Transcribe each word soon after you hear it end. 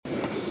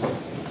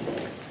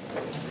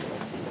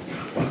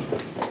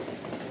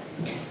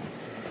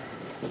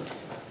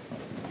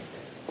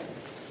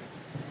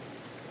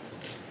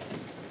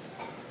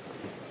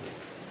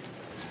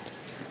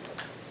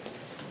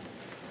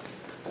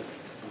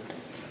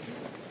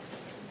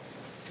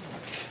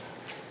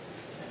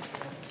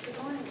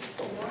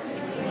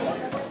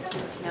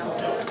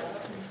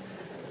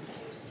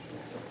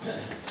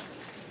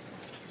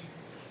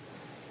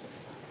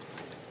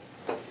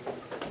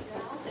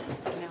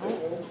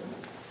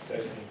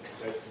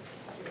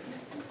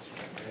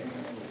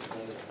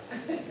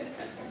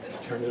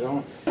Turn it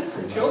on.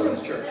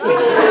 Children's church. I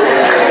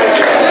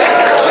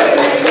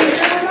didn't even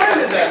get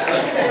reminded that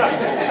time.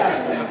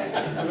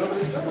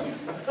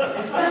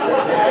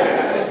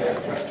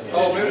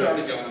 Oh, maybe they're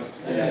already gone.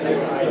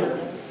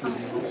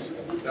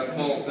 That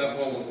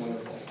poem was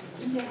wonderful.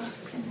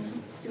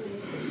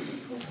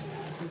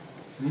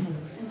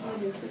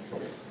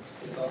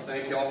 So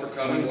thank you all for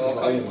coming.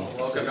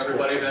 Welcome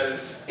everybody that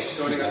is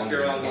joining us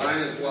here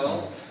online as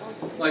well.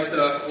 I'd like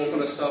to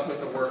open us up with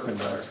a word of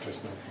prayer.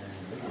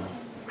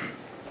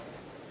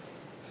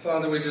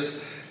 Father, we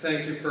just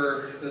thank you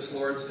for this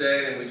Lord's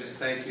Day, and we just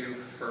thank you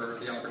for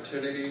the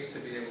opportunity to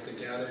be able to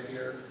gather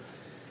here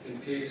in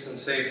peace and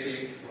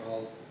safety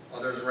while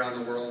others around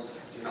the world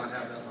do not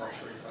have that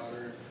luxury,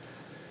 Father.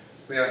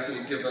 We ask that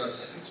you give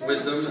us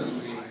wisdom as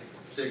we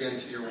dig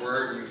into your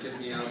word, and you get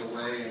me out of the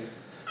way, and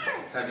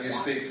have you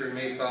speak through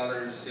me,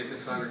 Father, and just give the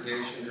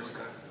congregation just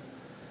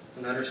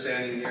an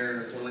understanding here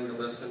and is willing to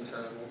listen to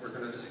what we're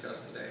going to discuss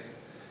today.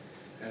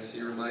 As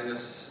you remind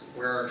us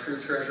where our true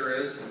treasure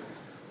is, and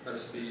let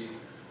us be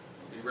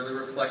really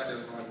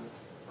reflective on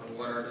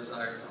what our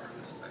desires are in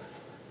this life.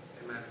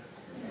 Amen.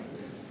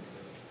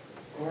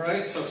 All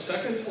right, so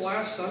second to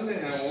last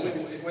Sunday. I'm only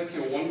with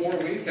you one more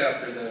week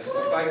after this.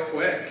 Went by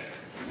quick.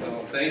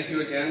 So thank you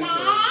again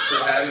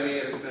for having me.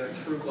 It's been a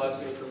true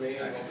blessing for me.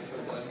 I hope it's been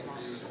a blessing for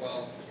you as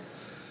well.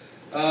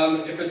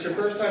 If it's your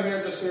first time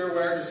here, just so you're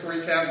aware, just to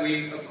recap,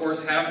 we, of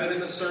course, have been in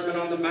the Sermon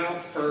on the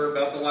Mount for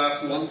about the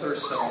last month or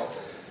so.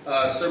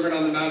 Sermon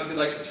on the Mount, if you'd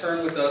like to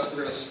turn with us,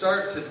 we're going to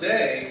start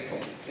today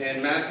in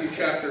Matthew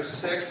chapter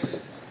 6,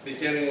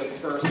 beginning with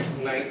verse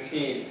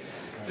 19.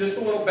 Just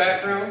a little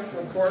background,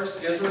 of course.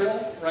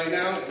 Israel, right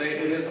now, it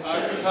is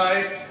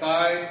occupied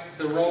by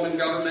the Roman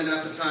government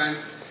at the time,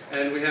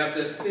 and we have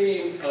this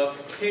theme of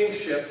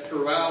kingship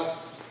throughout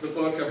the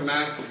book of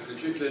Matthew. The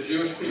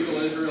Jewish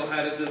people, Israel,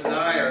 had a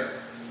desire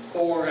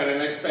for and an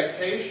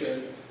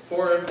expectation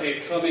for a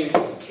coming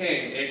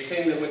king, a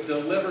king that would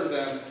deliver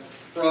them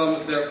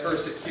from their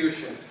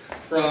persecution,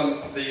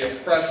 from the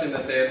oppression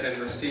that they had been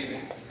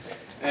receiving.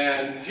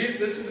 And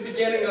this is the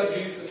beginning of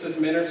Jesus'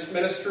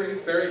 ministry,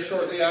 very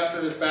shortly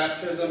after his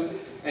baptism.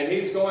 And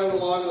he's going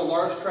along, and the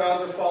large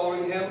crowds are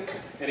following him.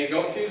 And he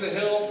sees a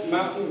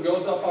mountain,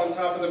 goes up on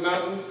top of the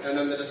mountain, and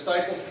then the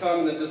disciples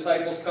come and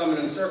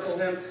encircle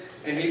him,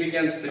 and he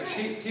begins to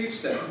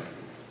teach them.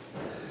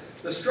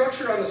 The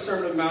structure on the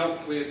Sermon on the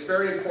Mount, it's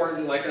very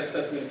important, like I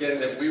said from the beginning,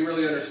 that we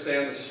really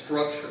understand the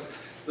structure.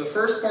 The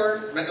first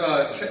part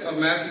of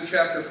Matthew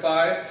chapter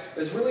 5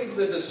 is really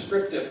the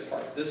descriptive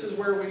part. This is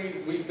where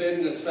we've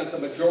been and spent the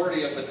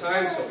majority of the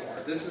time so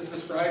far. This is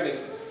describing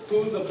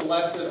who the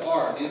blessed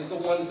are. These are the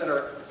ones that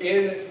are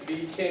in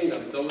the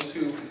kingdom, those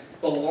who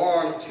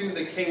belong to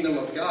the kingdom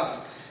of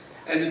God.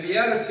 And the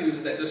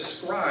Beatitudes that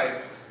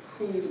describe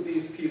who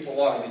these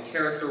people are, the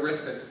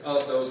characteristics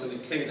of those in the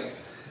kingdom.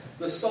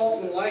 The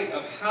salt and light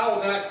of how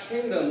that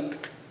kingdom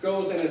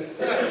goes and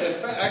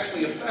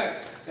actually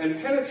affects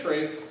and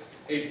penetrates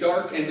a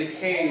dark and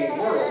decaying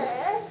world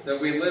that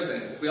we live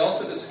in. We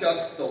also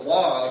discussed the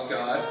law of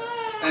God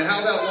and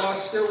how that law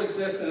still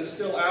exists and is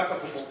still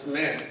applicable to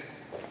man.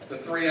 The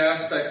three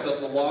aspects of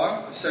the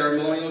law: the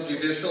ceremonial,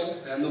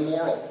 judicial, and the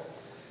moral.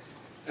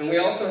 And we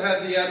also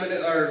had the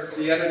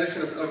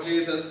admonition of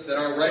Jesus that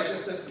our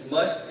righteousness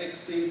must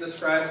exceed the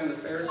scribes and the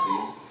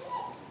Pharisees,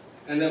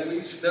 and that we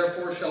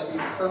therefore shall be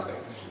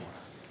perfect.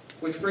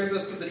 Which brings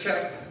us to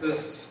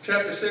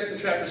chapter 6 and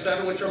chapter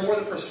 7, which are more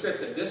than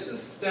prescriptive. This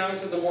is down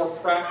to the more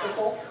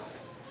practical.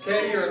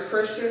 Okay, you're a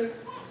Christian,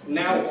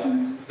 now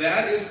what?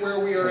 That is where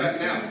we are at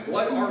now.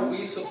 What are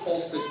we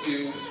supposed to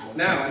do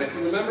now? And if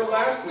you remember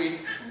last week,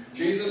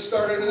 Jesus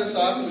started this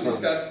off and we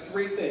discussed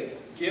three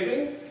things: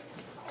 giving,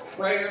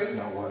 prayer,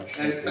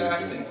 and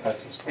fasting.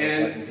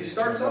 And he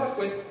starts off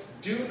with,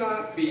 do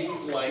not be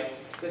like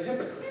the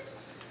hypocrites.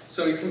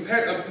 So he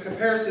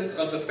comparisons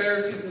of the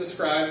Pharisees and the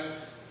scribes,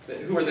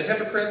 who are the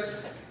hypocrites,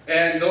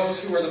 and those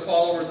who are the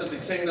followers of the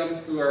kingdom,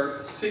 who are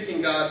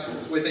seeking God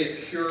with a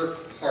pure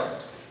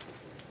heart.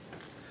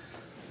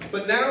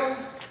 But now,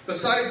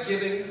 besides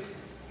giving,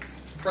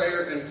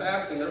 prayer, and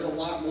fasting, there's a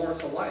lot more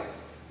to life.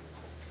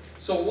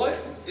 So and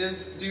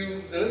this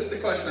is the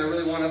question I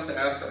really want us to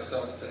ask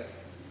ourselves today.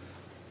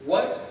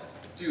 What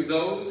do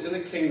those in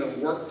the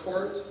kingdom work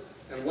towards,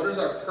 and what is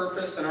our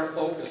purpose and our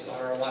focus on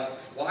our life?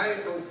 Why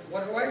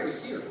are we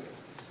here?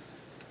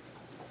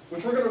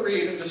 Which we're going to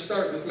read and just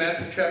start with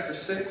Matthew chapter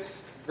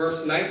 6,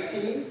 verse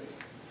 19.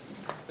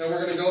 And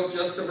we're going to go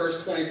just to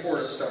verse 24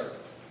 to start.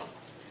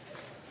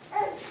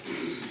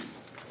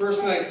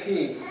 Verse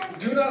 19.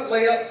 Do not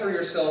lay up for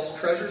yourselves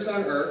treasures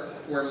on earth,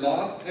 where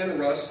moth and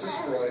rust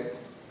destroy,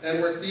 and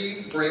where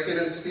thieves break in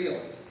and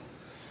steal.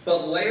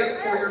 But lay up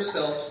for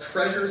yourselves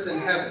treasures in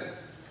heaven,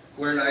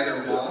 where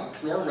neither moth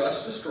nor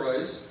rust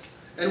destroys,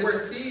 and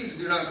where thieves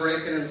do not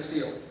break in and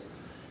steal.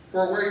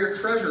 For where your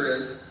treasure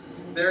is,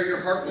 there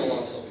your heart will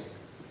also be.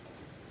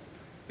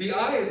 The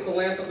eye is the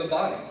lamp of the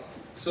body.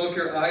 So if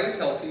your eye is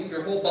healthy,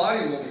 your whole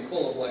body will be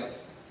full of light.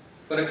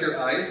 But if your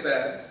eye is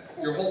bad,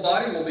 your whole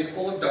body will be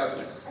full of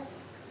darkness.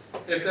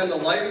 If then the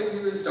light in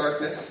you is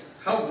darkness,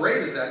 How great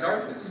is that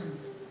darkness?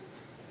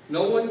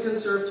 No one can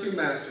serve two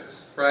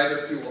masters, for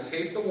either he will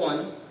hate the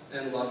one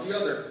and love the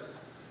other,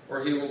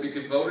 or he will be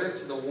devoted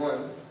to the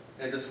one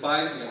and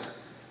despise the other.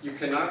 You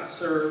cannot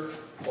serve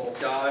both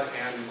God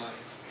and money.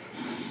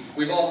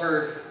 We've all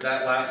heard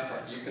that last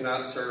part. You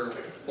cannot serve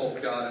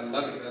both God and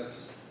money.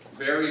 That's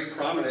very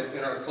prominent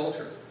in our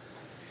culture.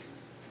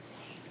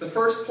 The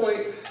first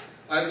point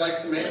I'd like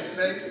to make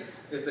today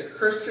is that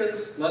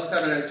Christians must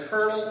have an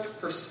internal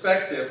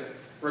perspective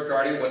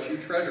regarding what you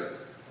treasure.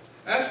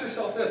 Ask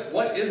yourself this: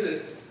 what is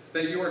it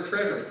that you are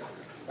treasuring?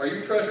 Are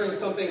you treasuring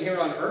something here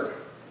on earth?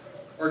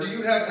 Or do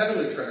you have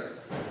heavenly treasure?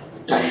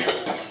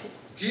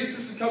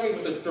 Jesus is coming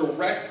with a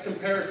direct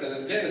comparison.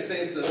 And again, it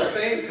stays the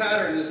same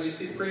pattern as we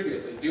see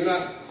previously. Do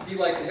not be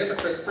like the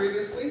hypocrites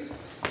previously.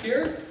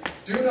 Here,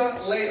 do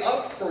not lay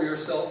up for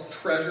yourself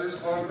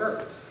treasures on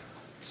earth.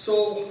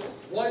 So,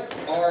 what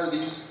are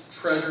these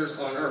treasures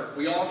on earth?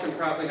 We all can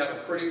probably have a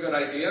pretty good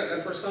idea,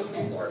 and for some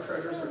people, our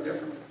treasures are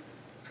different.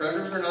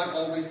 Treasures are not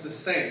always the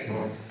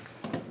same.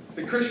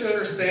 The Christian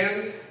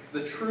understands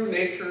the true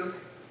nature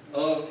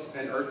of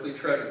an earthly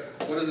treasure.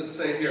 What does it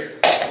say here?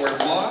 Where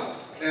moth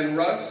and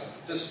rust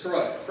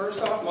destroy. First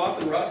off,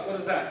 moth and rust, what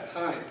is that?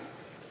 Time.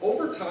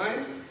 Over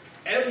time,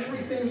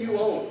 everything you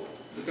own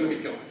is going to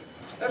be gone.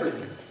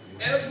 Everything.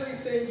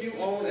 Everything you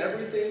own,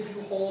 everything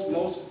you hold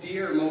most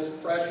dear,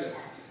 most precious,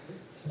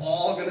 it's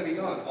all going to be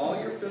gone. All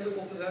your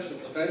physical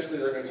possessions, eventually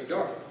they're going to be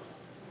gone.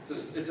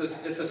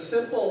 It's a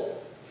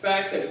simple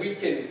fact that we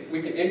can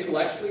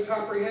intellectually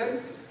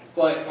comprehend,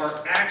 but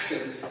our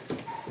actions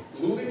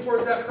moving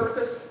towards that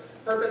purpose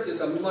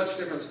is a much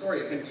different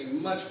story. It can be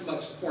much,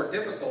 much more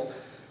difficult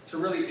to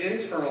really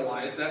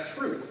internalize that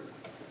truth.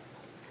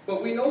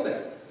 But we know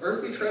that.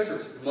 Earthly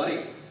treasures,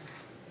 money,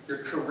 your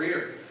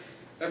career,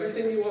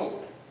 everything you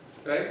own,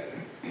 okay?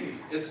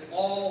 It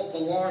all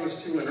belongs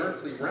to an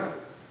earthly realm.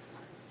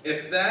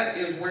 If that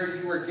is where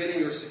you are getting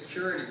your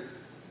security,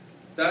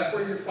 that's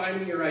where you're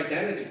finding your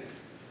identity.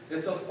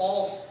 It's a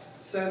false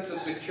sense of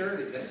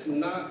security. It's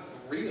not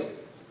real.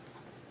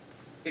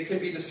 It can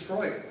be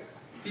destroyed.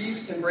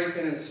 Thieves can break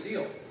in and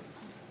steal.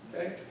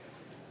 Okay?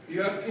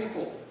 You have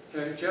people,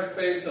 okay? Jeff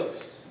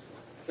Bezos,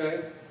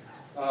 okay?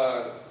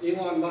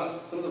 Elon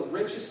Musk, some of the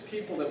richest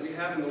people that we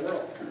have in the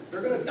world.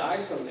 They're going to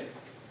die someday.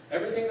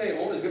 Everything they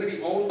own is going to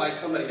be owned by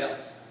somebody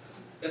else.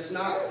 It's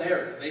not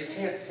theirs. They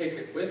can't take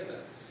it with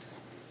them.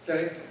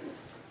 Okay?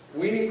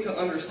 We need to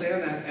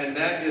understand that, and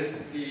that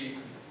is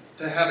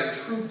to have a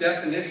true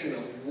definition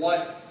of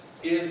what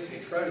is a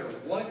treasure.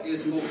 What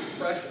is most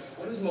precious?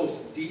 What is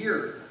most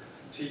dear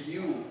to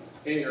you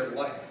in your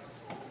life?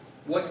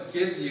 What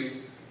gives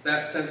you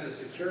that sense of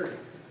security?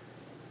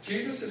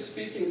 Jesus is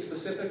speaking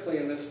specifically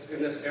in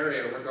this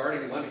area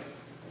regarding money.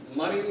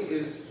 Money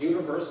is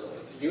universal.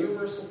 It's a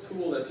universal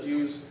tool that's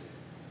used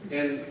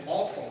in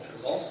all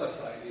cultures, all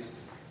societies,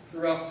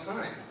 throughout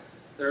time.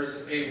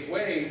 There's a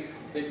way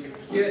that you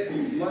get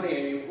money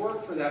and you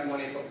work for that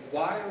money, but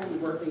why are we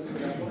working for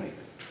that money?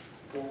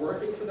 We're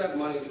working for that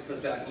money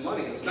because that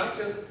money, it's not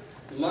just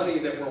money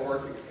that we're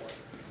working for.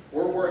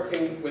 We're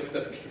working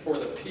for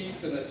the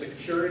peace and the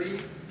security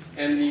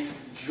and the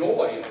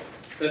joy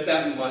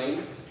that money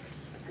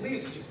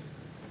leads to.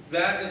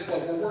 That is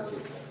what we're working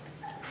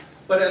for.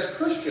 But as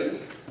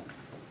Christians,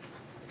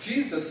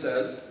 Jesus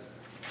says,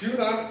 do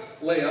not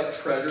lay up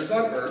treasures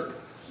on earth,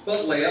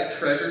 but lay up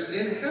treasures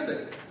in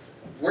heaven,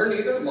 where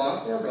neither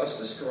moth nor rust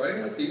destroy,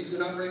 and where thieves do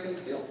not break and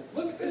steal.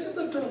 Look, this is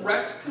a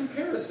direct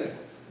comparison.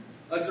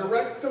 A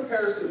direct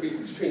comparison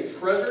between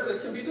treasure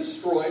that can be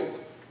destroyed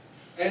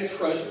and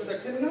treasure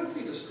that cannot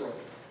be destroyed.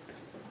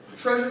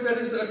 Treasure that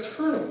is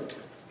eternal,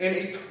 an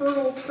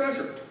eternal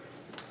treasure.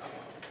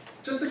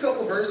 Just a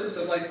couple verses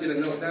I'd like you to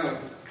note down.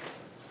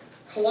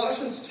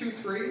 Colossians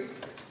 2:3,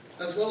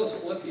 as well as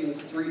Philippians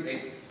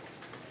 3:8.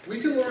 We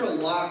can learn a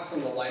lot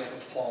from the life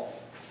of Paul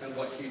and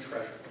what he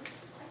treasured.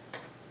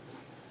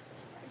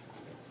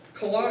 In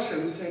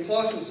Colossians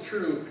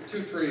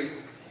 2:3,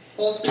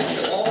 Paul speaks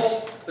that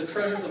all the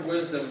treasures of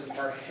wisdom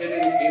are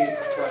hidden in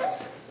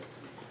Christ.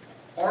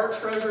 Our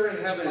treasure in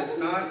heaven is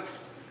not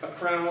a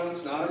crown,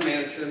 it's not a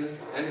mansion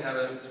in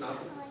heaven, it's not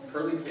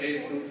pearly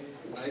gates and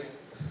nice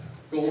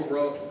gold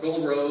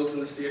roads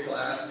and the sea of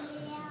glass.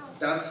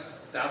 That's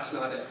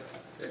not it.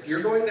 If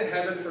you're going to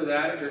heaven for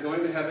that, if you're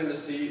going to heaven to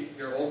see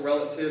your old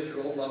relatives,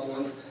 your old loved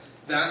ones,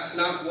 that's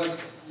not what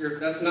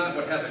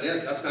heaven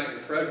is. That's not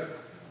your treasure.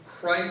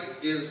 Christ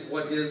is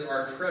what is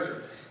our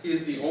treasure. He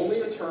is the only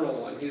eternal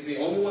one. He's the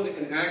only one that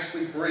can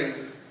actually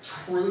bring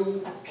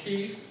true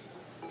peace,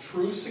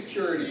 true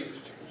security,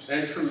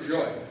 and true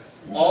joy.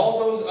 All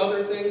those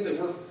other things that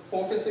we're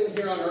focusing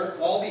here on earth,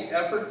 all the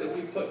effort that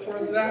we put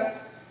towards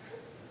that,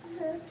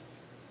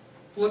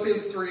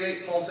 Philippians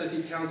 3:8, Paul says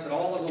he counts it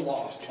all as a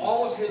loss.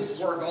 All of his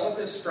work, all of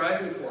his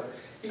striving for it,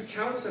 he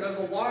counts it as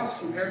a loss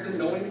compared to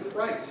knowing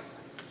Christ.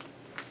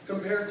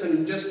 Compared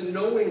to just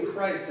knowing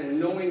Christ and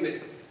knowing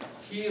that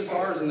he is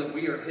ours and that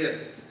we are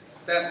his.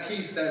 That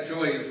peace, that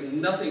joy is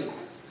nothing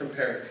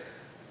compared.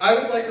 I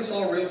would like us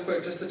all real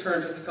quick just to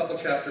turn just a couple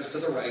chapters to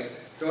the right.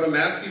 Go to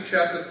Matthew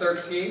chapter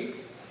 13.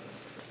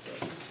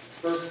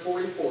 verse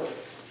 44.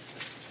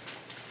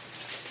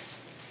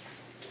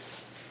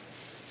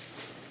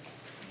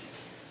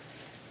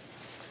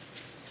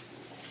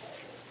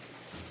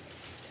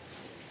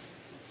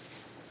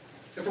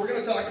 If we're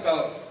going to talk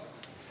about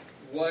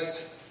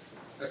what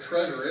a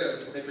treasure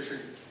is, I think we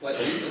should let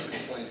Jesus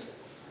explain it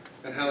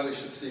and how we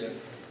should see it.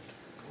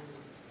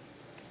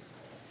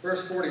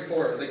 Verse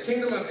 44, the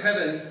kingdom of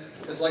heaven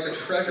is like a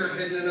treasure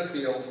hidden in a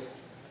field,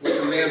 which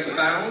a man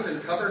found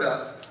and covered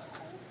up.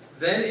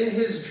 Then in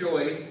his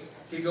joy,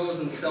 he goes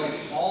and sells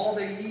all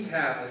that he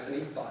has, and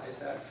he buys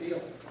that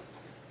field.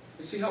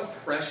 You see how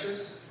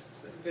precious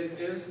it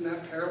is in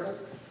that parable?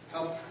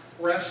 How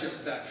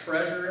precious that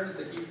treasure is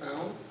that he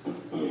found?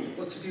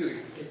 What's he do?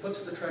 He puts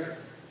the treasure.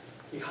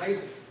 He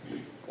hides it.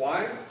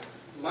 Why?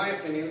 My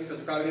opinion is because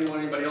he probably didn't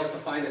want anybody else to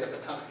find it at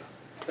the time.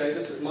 Okay,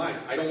 this is mine.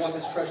 I don't want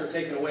this treasure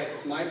taken away.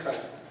 It's my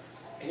treasure.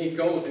 And he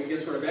goes and he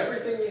gets rid of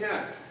everything he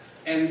has.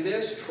 And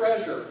this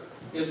treasure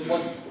is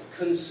what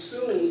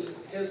consumes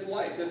his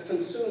life. This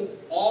consumes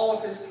all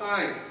of his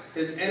time,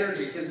 his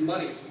energy, his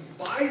money.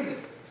 He buys it.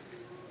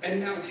 And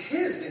now it's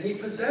his, and he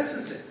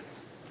possesses it.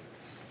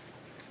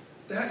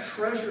 That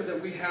treasure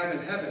that we have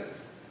in heaven,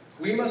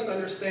 we must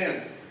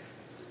understand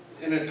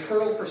an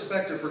eternal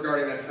perspective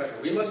regarding that treasure.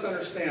 We must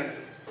understand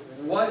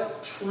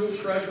what true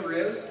treasure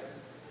is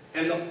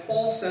and the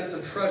false sense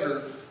of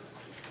treasure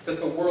that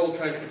the world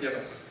tries to give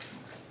us.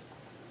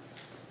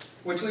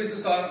 Which leads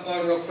us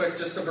on real quick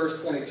just to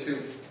verse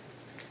 22.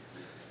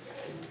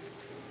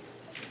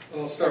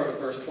 I'll start with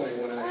verse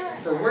 21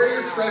 actually. For where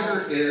your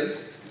treasure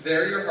is,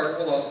 there your heart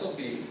will also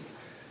be.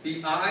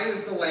 The eye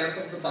is the lamp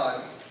of the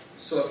body.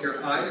 So if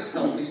your eye is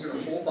healthy, your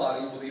whole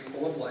body will be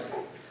full of light.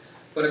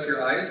 But if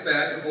your eye is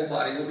bad, your whole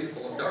body will be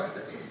full of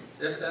darkness.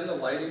 If then the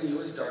light in you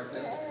is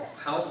darkness,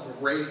 how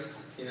great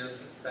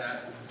is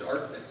that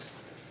darkness?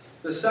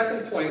 The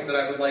second point that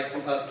I would like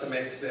us to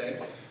make today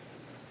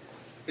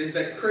is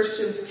that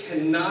Christians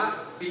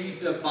cannot be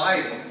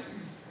divided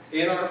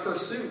in our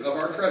pursuit of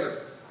our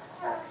treasure.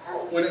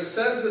 When it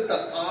says that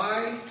the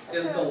eye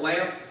is the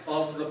lamp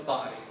of the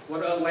body,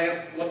 what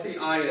the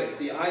eye is,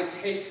 the eye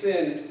takes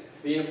in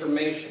the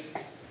information.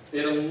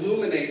 It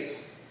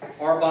illuminates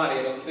our body.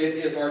 It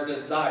is our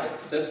desire.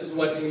 This is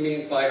what he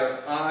means by our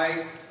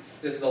eye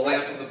is the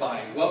lamp of the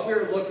body. What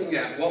we're looking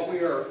at, what we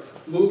are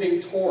moving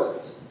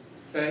towards,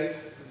 okay,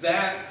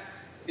 that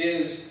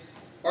is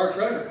our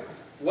treasure.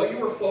 What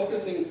you are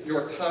focusing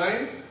your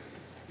time,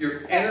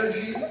 your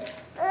energy,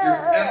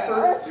 your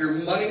effort, your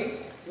money,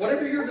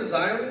 whatever you're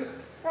desiring,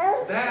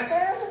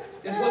 that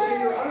is what's in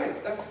your eye.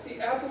 That's the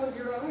apple of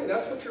your eye.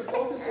 That's what you're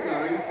focusing on.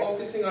 Are you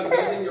focusing on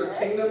building your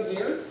kingdom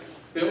here?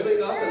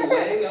 Building up and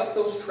laying up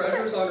those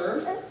treasures on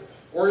earth?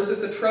 Or is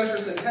it the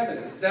treasures in heaven?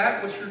 Is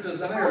that what you're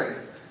desiring?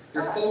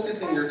 You're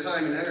focusing your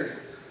time and energy.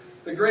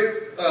 The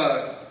great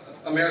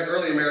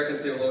early American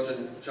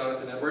theologian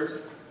Jonathan Edwards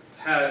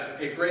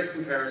had a great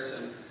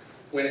comparison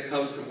when it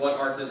comes to what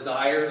our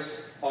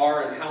desires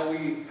are and how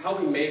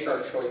we make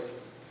our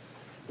choices.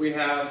 He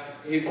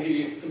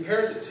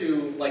compares it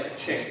to like a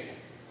chain.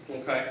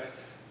 Okay?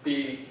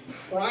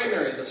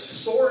 The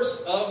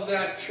source of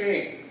that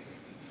chain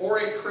for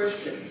a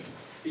Christian,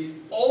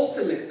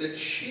 the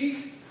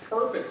chief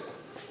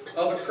purpose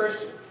of a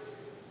Christian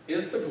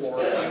is to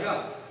glorify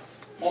God.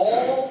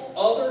 All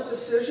other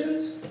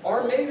decisions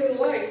are made in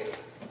light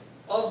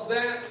of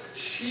that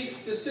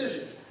chief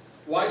decision.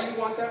 Why do you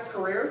want that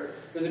career?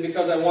 Is it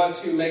because I want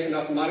to make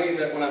enough money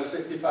that when I'm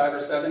 65 or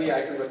 70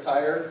 I can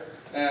retire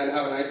and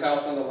have a nice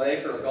house on the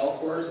lake or a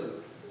golf course?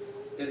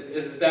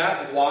 Is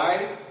that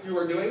why you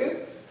are doing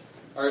it?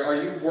 Are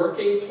you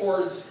working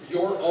towards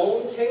your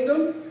own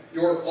kingdom,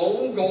 your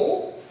own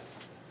goal?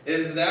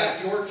 Is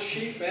that your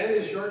chief end?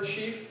 Is your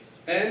chief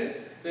end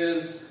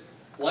is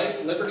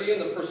life, liberty,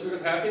 and the pursuit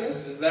of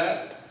happiness?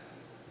 How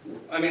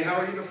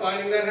are you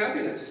defining that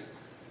happiness?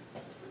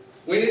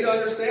 We need to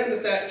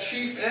understand that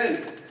chief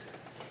end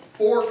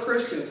for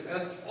Christians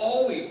has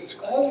always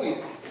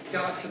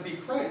got to be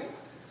Christ.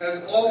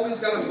 Has always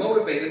got to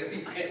motivate. It's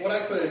the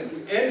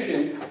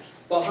engine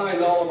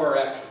behind all of our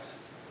actions.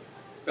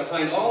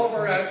 Behind all of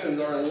our actions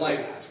are in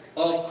light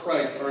of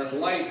Christ, are in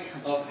light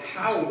of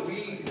how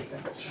we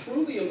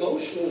truly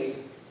emotionally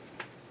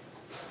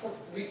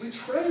we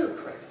treasure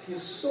Christ.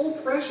 He's so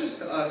precious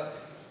to us.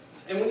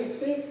 And when you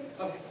think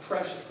of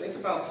precious, think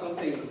about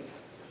something in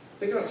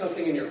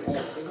your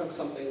home. Think about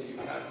something that you've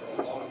had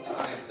for a long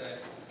time that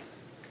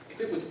if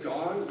it was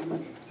gone, you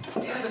would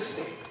be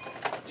devastated.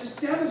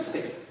 Just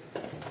devastated.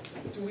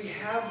 Do we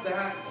have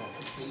that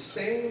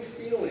same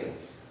feeling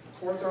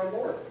towards our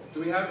Lord? Do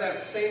we have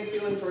that same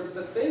feeling towards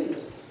the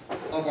things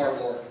of our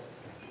Lord?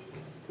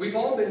 We've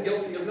all been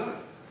guilty of not.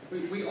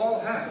 We all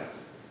have.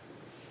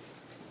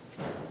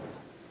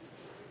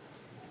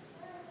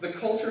 The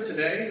culture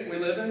today we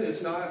live in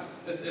is not,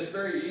 it's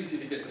very easy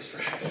to get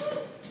distracted.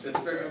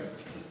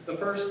 The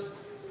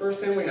first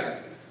thing we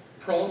have,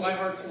 prone my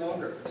heart to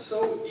wander. It's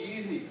so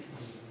easy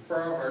for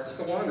our hearts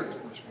to wander.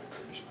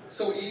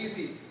 So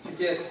easy to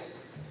get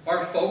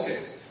our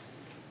focus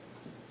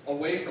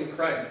away from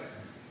Christ.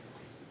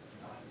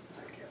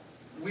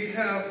 we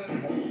have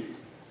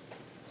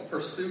a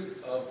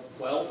pursuit of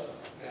wealth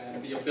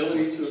and the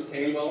ability to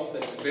obtain wealth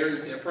that is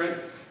very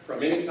different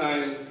from any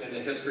time in the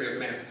history of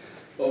man.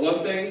 But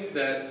one thing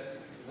that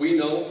we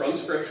know from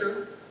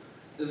Scripture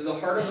is the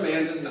heart of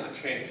man does not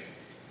change.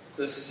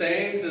 The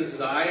same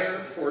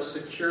desire for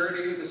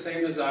security, the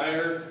same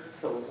desire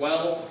for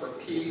wealth, for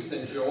peace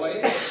and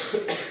joy,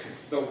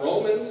 the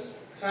Romans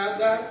had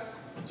that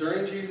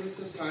during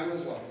Jesus' time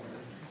as well.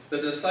 The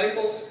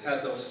disciples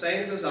had those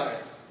same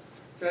desires.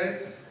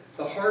 Okay?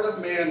 The heart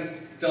of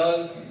man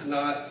does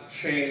not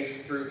change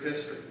through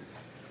history.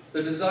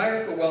 The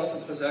desire for wealth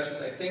and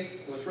possessions, I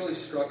think, what really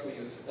struck me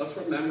is, let's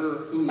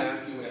remember who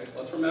Matthew is.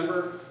 Let's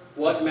remember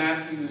what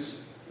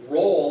Matthew's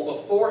role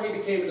before he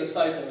became a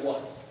disciple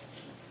was.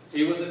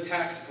 He was a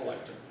tax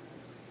collector.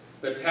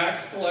 The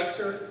tax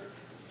collector,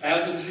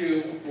 as a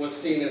Jew, was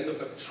seen as a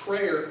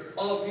betrayer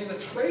he's a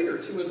traitor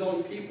to his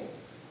own people.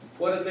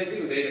 What did they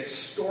do? They'd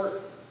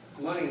extort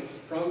money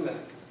from them.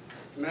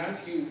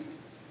 Matthew,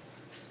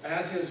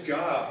 as his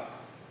job,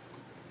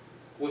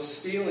 was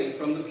stealing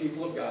from the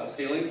people of God,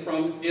 stealing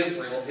from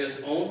Israel,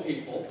 his own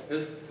people,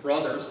 his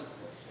brothers.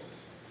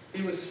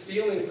 He was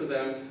stealing for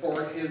them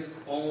for his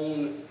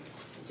own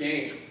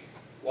gain.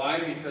 Why?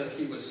 Because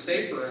he was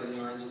safer in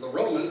the arms of the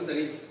Romans than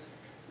he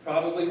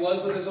probably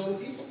was with his own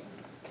people.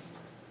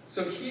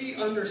 So he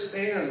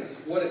understands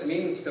what it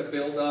means to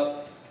build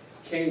up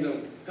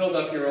kingdom, build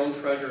up your own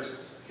treasures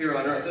here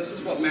on earth. This is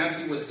what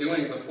Matthew was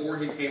doing before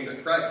he came to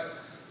Christ.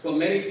 It's what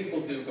many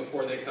people do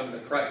before they come to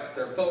Christ.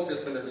 Their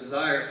focus and their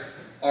desires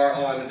are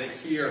on the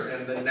here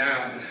and the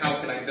now, and how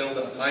can I build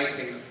up my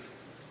kingdom.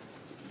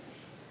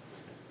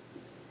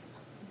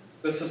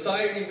 The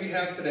society we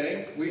have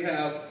today, we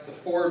have the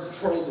Forbes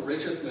World's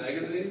Richest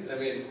magazine. I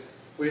mean,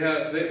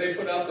 they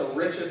put out the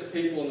richest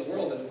people in the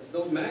world, and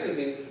those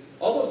magazines,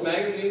 all those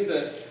magazines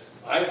that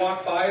I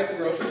walk by at the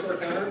grocery store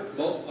counter,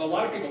 a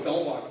lot of people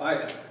don't walk by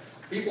them.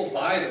 People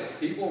buy them.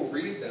 People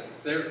read them.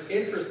 They're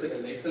interested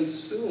in them. They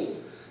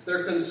consume.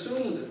 They're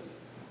consumed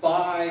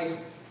by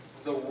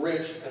the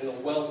rich and the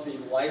wealthy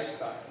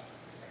lifestyle.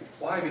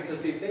 Why?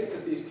 Because they think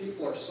that these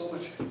people are have so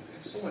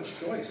much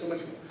joy,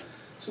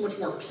 so much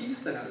more peace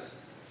than us.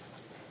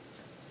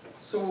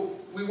 So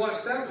we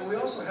watch that, but we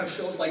also have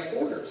shows like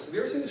Hoarders. Have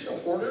you ever seen the show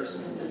Hoarders?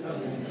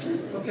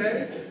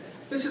 Okay?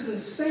 This is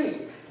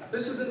insane.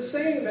 This is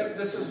insane that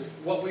this is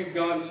what we've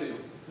gone to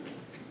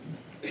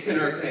in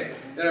our day.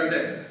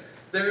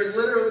 They're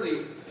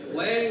literally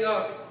laying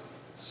up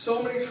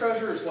so many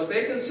treasures. What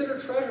they consider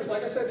treasures,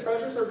 like I said,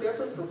 treasures are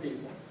different for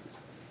people.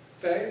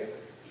 Okay?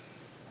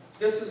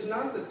 This is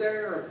not that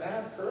they're a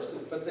bad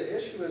person, but the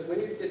issue is we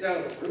need to get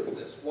down to the root of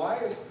this. Why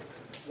is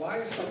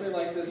something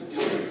like this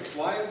doing this?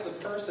 Why is the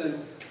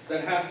person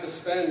that has to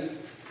spend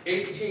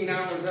 18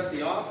 hours at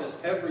the office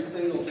every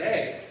single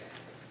day,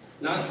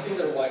 not see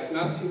their wife,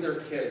 not see their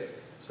kids,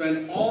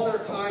 spend all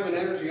their time and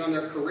energy on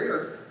their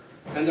career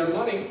and their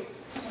money,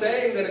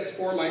 saying that it's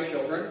for my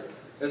children,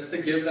 is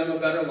to give them a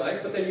better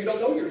life, but then you don't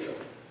know your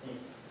children.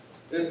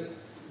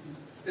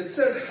 It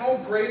says, how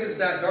great is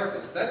that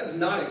darkness? That is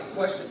not a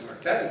question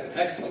mark. That is an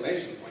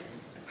exclamation point.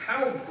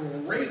 How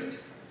great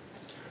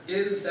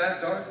is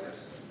that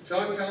darkness?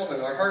 John Calvin,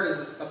 our heart is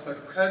a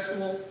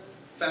perpetual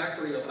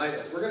factory of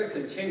idols. We're going to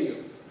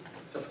continue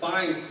to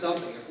find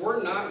something. If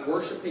we're not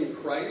worshiping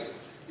Christ,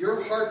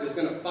 your heart is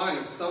going to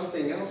find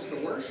something else to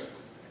worship.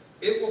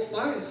 It will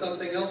find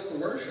something else to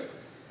worship.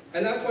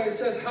 And that's why it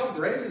says, how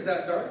great is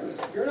that darkness?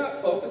 If you're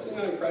not focusing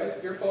on Christ,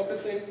 if you're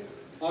focusing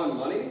on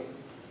money,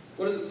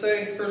 what does it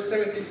say? 1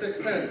 Timothy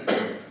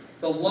 6:10.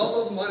 The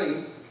love of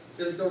money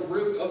is the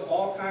root of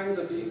all kinds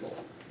of evil.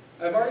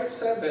 I've already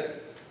said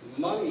that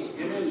money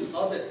in and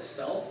of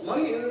itself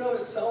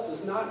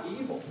is not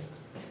evil.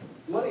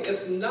 Money,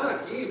 it's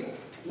not evil.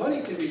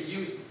 Money can be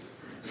used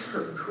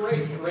for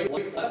great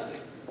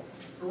blessings.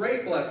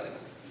 Great blessings.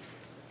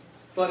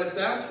 But if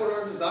that's what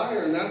our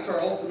desire and that's our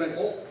ultimate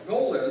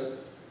goal is,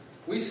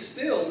 we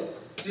still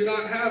do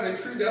not have a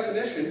true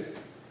definition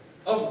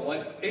of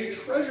what a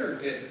treasure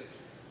is.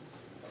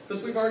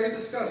 Because we've already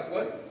discussed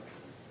what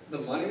the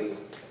money,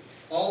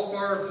 all of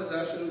our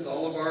possessions,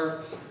 all of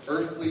our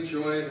earthly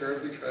joys and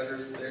earthly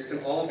treasures, they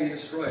can all be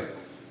destroyed.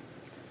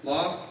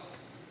 Moth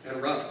and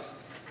rust.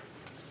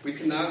 We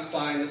cannot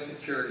find the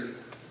security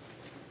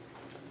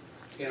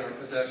in our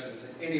possessions in any